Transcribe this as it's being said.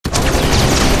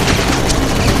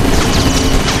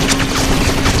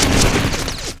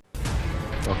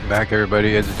back,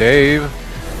 everybody. It's Dave.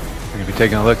 We're going to be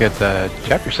taking a look at the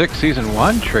Chapter 6 Season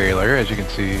 1 trailer. As you can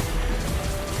see,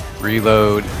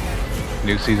 reload.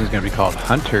 New season is going to be called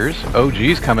Hunters.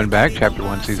 OG's coming back, Chapter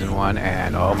 1 Season 1.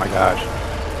 And oh my gosh,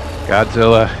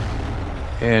 Godzilla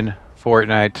in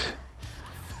Fortnite.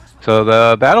 So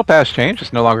the Battle Pass changed.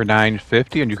 It's no longer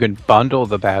 $9.50, and you can bundle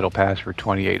the Battle Pass for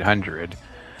 $2,800.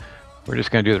 We're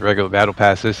just going to do the regular Battle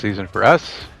Pass this season for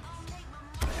us.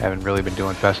 Haven't really been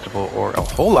doing Festival or a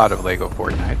whole lot of Lego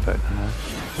Fortnite, but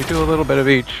we do a little bit of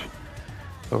each.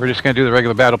 But we're just going to do the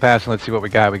regular Battle Pass, and let's see what we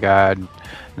got. We got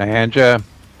Nyanja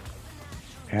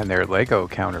and their Lego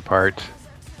counterpart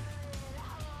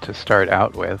to start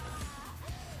out with.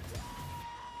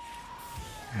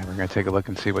 And we're going to take a look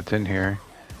and see what's in here.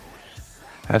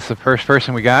 That's the first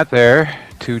person we got there,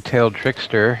 Two-Tailed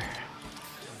Trickster.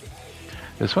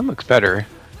 This one looks better.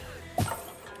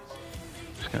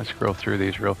 Just gonna scroll through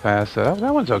these real fast.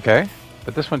 That one's okay,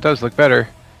 but this one does look better.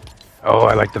 Oh,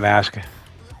 I like the mask.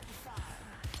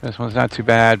 This one's not too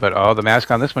bad, but oh, the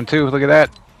mask on this one too. Look at that.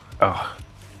 Oh,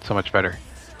 so much better.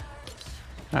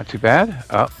 Not too bad.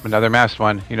 Oh, another masked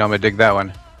one. You know I'm gonna dig that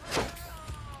one.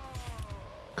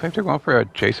 Looks like they're going for a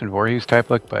Jason Voorhees type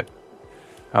look, but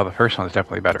oh, the first one's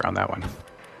definitely better on that one.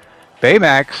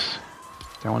 Baymax.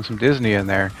 Throwing some Disney in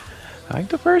there. I like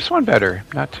the first one better.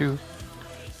 Not too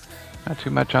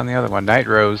much on the other one. Night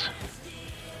Rose.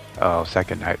 Oh,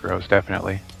 second Night Rose,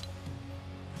 definitely.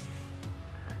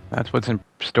 That's what's in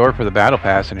store for the Battle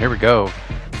Pass, and here we go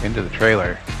into the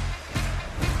trailer.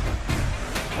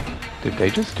 Did they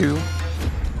just do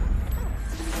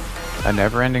a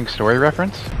never-ending story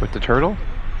reference with the turtle?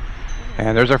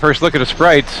 And there's our first look at the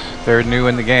sprites. They're new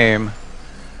in the game.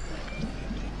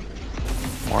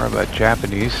 More of a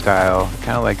Japanese style,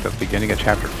 kind of like the beginning of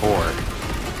Chapter 4.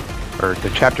 Or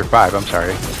the Chapter 5, I'm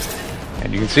sorry.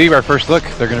 And you can see our first look,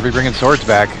 they're going to be bringing swords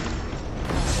back.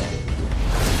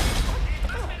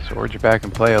 Swords are back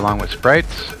in play along with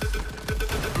sprites.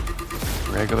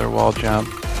 Regular wall jump,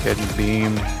 hidden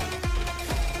beam.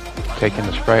 Taking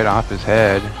the sprite off his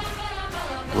head.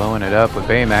 Blowing it up with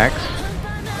Baymax.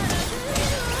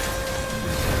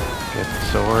 Get the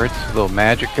swords, a little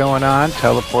magic going on,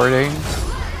 teleporting.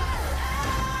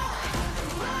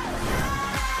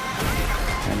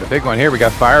 And the big one here, we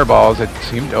got fireballs. It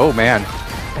seemed, oh man,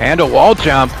 and a wall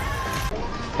jump.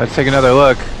 Let's take another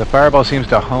look. The fireball seems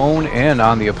to hone in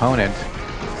on the opponent,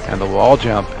 and the wall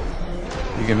jump.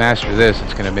 You can master this.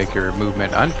 It's going to make your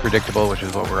movement unpredictable, which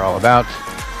is what we're all about.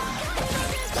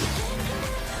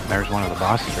 And there's one of the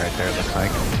bosses right there. Looks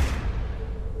like,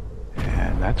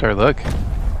 and that's our look.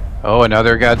 Oh,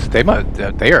 another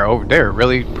Godzilla. They're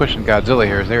really pushing Godzilla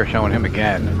here as they are showing him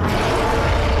again.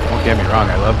 Don't get me wrong,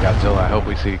 I love Godzilla. I hope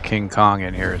we see King Kong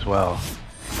in here as well.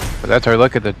 But that's our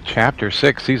look at the Chapter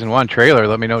 6 Season 1 trailer.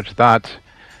 Let me know what you thought.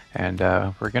 And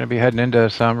we're going to be heading into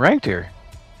some ranked here.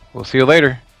 We'll see you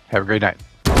later. Have a great night.